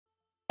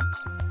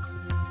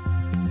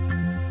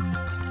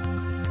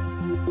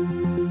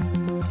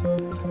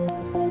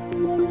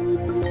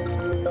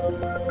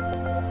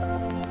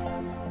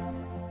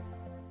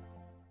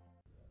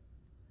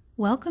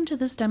Welcome to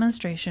this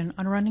demonstration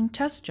on running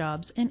test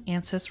jobs in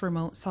ANSYS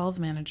Remote Solve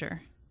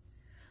Manager.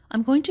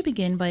 I'm going to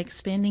begin by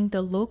expanding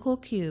the local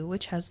queue,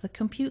 which has the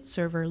compute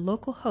server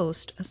local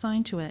host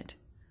assigned to it.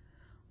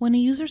 When a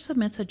user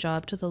submits a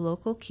job to the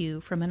local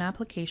queue from an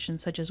application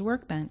such as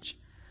Workbench,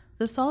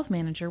 the Solve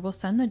Manager will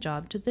send the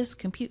job to this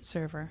compute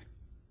server.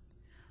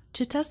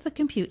 To test the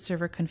compute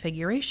server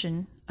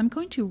configuration, I'm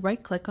going to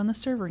right-click on the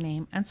server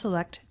name and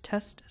select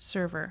Test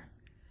Server.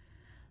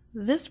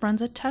 This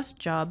runs a test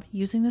job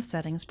using the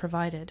settings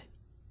provided.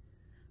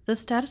 The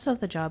status of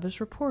the job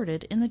is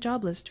reported in the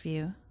job list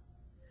view.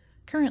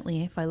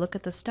 Currently, if I look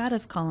at the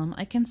status column,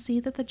 I can see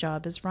that the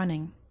job is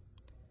running.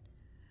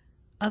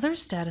 Other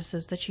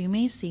statuses that you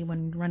may see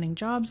when running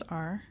jobs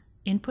are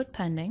input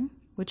pending,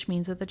 which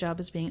means that the job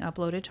is being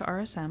uploaded to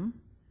RSM,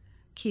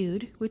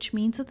 queued, which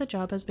means that the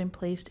job has been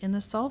placed in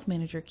the Solve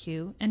Manager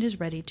queue and is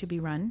ready to be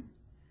run,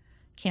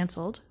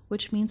 canceled,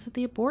 which means that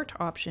the abort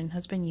option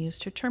has been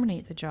used to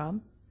terminate the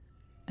job,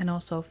 and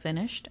also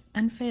finished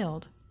and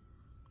failed.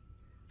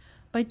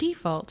 By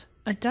default,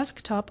 a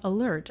desktop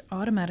alert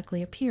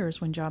automatically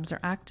appears when jobs are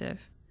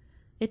active.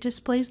 It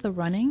displays the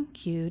running,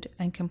 queued,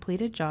 and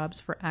completed jobs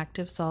for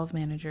active Solve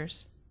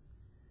Managers.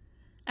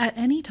 At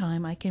any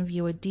time, I can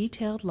view a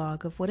detailed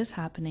log of what is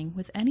happening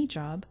with any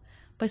job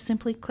by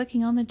simply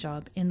clicking on the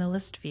job in the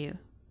list view.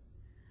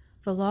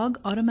 The log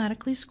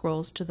automatically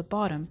scrolls to the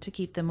bottom to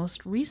keep the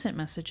most recent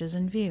messages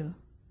in view.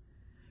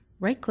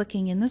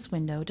 Right-clicking in this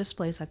window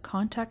displays a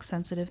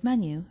context-sensitive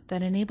menu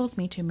that enables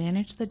me to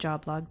manage the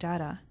job log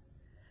data.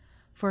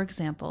 For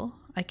example,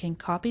 I can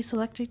copy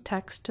selected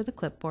text to the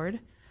clipboard,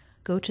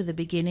 go to the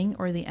beginning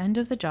or the end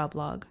of the job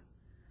log,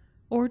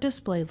 or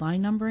display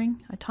line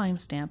numbering, a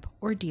timestamp,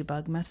 or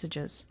debug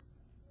messages.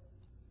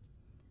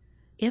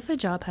 If a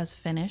job has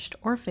finished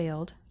or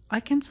failed,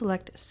 I can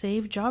select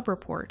Save Job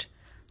Report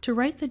to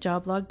write the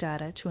job log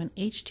data to an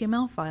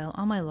HTML file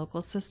on my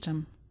local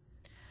system.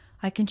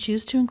 I can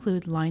choose to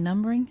include line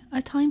numbering,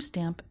 a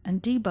timestamp,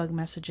 and debug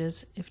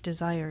messages if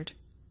desired.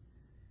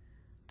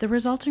 The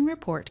resulting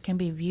report can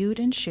be viewed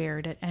and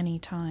shared at any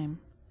time.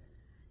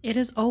 It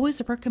is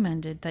always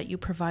recommended that you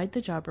provide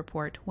the job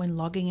report when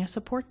logging a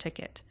support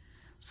ticket,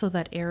 so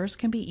that errors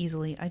can be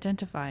easily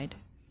identified.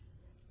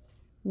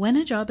 When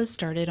a job is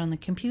started on the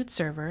compute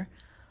server,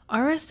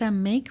 RSM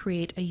may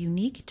create a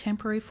unique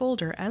temporary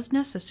folder as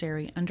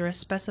necessary under a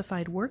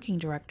specified working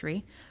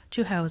directory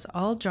to house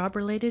all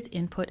job-related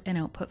input and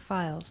output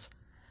files.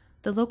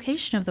 The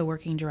location of the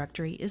working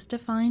directory is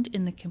defined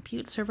in the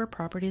Compute Server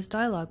Properties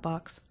dialog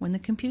box when the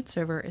compute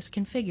server is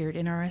configured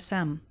in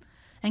RSM,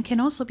 and can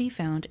also be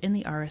found in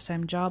the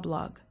RSM job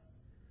log.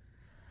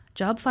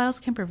 Job files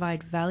can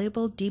provide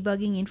valuable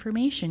debugging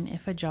information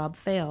if a job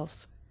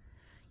fails.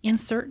 In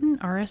certain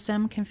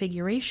RSM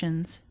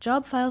configurations,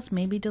 job files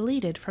may be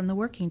deleted from the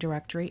working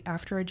directory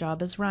after a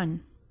job is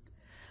run.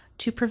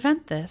 To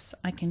prevent this,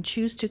 I can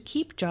choose to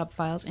keep job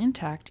files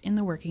intact in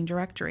the working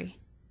directory.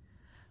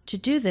 To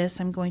do this,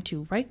 I'm going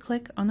to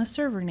right-click on the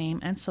server name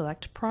and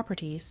select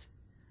Properties.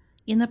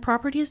 In the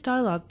Properties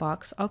dialog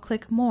box, I'll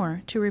click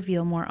More to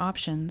reveal more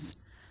options,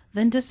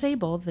 then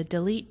disable the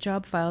Delete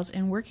Job Files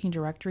in Working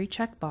Directory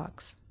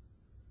checkbox.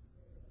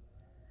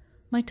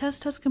 My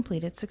test has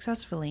completed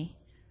successfully.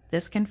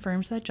 This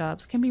confirms that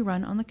jobs can be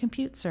run on the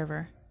compute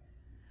server.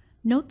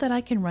 Note that I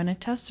can run a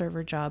test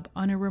server job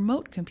on a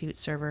remote compute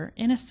server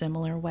in a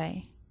similar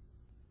way.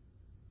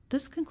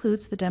 This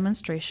concludes the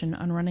demonstration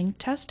on running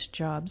test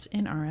jobs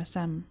in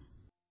RSM.